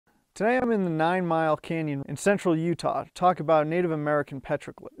Today I'm in the 9 Mile Canyon in central Utah to talk about Native American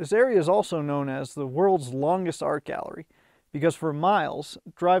petroglyphs. This area is also known as the world's longest art gallery because for miles,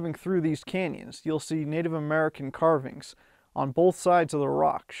 driving through these canyons, you'll see Native American carvings on both sides of the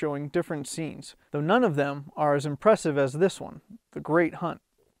rock showing different scenes, though none of them are as impressive as this one, the Great Hunt.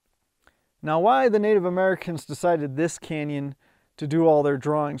 Now why the Native Americans decided this canyon to do all their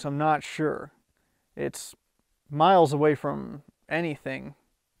drawings, I'm not sure. It's miles away from anything.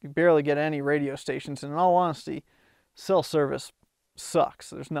 You barely get any radio stations, and in all honesty, cell service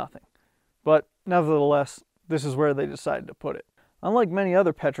sucks. There's nothing. But nevertheless, this is where they decided to put it. Unlike many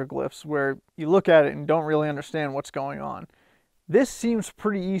other petroglyphs where you look at it and don't really understand what's going on, this seems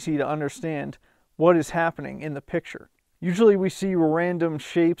pretty easy to understand what is happening in the picture. Usually we see random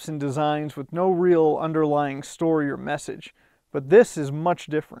shapes and designs with no real underlying story or message, but this is much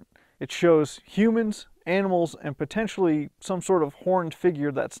different. It shows humans, animals, and potentially some sort of horned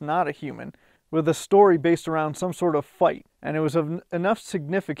figure that's not a human, with a story based around some sort of fight, and it was of enough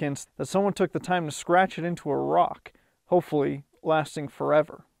significance that someone took the time to scratch it into a rock, hopefully lasting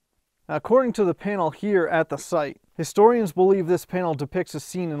forever. Now, according to the panel here at the site, historians believe this panel depicts a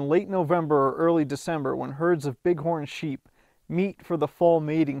scene in late November or early December when herds of bighorn sheep meet for the fall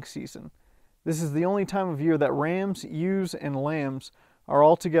mating season. This is the only time of year that rams, ewes, and lambs are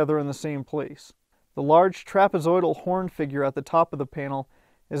all together in the same place. The large trapezoidal horn figure at the top of the panel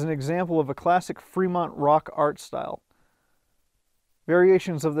is an example of a classic Fremont rock art style.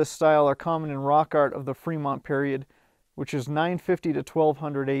 Variations of this style are common in rock art of the Fremont period, which is 950 to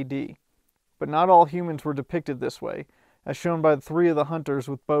 1200 AD. But not all humans were depicted this way, as shown by 3 of the hunters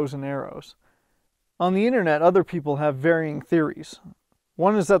with bows and arrows. On the internet, other people have varying theories.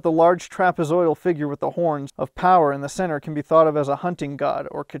 One is that the large trapezoidal figure with the horns of power in the center can be thought of as a hunting god,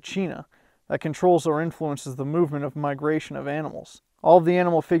 or kachina, that controls or influences the movement of migration of animals. All of the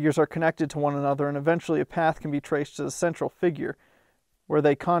animal figures are connected to one another, and eventually a path can be traced to the central figure, where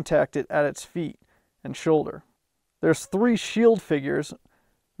they contact it at its feet and shoulder. There's 3 shield figures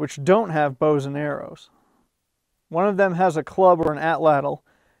which don't have bows and arrows. One of them has a club or an atlatl,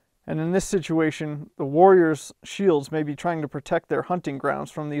 and in this situation, the warriors' shields may be trying to protect their hunting grounds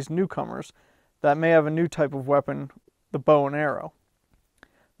from these newcomers that may have a new type of weapon, the bow and arrow.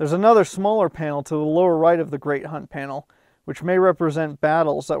 There's another smaller panel to the lower right of the Great Hunt panel, which may represent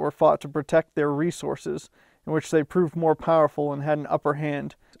battles that were fought to protect their resources, in which they proved more powerful and had an upper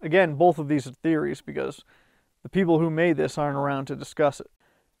hand. Again, both of these are theories because the people who made this aren't around to discuss it.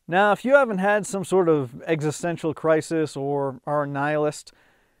 Now, if you haven't had some sort of existential crisis or are a nihilist,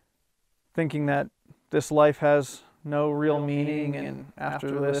 thinking that this life has no real meaning and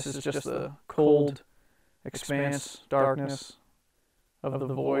after this is just the cold expanse, darkness of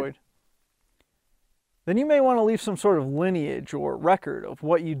the void, then you may want to leave some sort of lineage or record of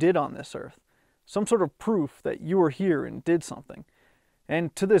what you did on this earth, some sort of proof that you were here and did something.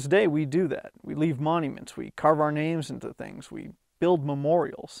 And to this day, we do that. We leave monuments, we carve our names into things, we build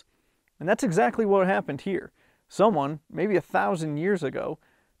memorials. And that's exactly what happened here. Someone, maybe 1,000 years ago,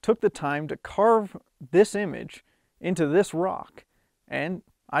 took the time to carve this image into this rock. And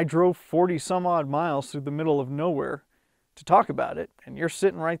I drove 40 some odd miles through the middle of nowhere to talk about it, and you're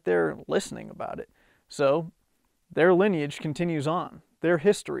sitting right there listening about it. So their lineage continues on. Their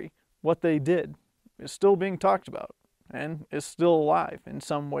history, what they did, is still being talked about and is still alive in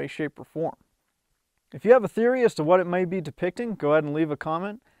some way, shape, or form. If you have a theory as to what it may be depicting, go ahead and leave a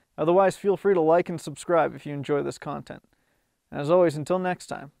comment. Otherwise, feel free to like and subscribe if you enjoy this content. And as always, until next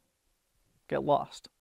time, get lost.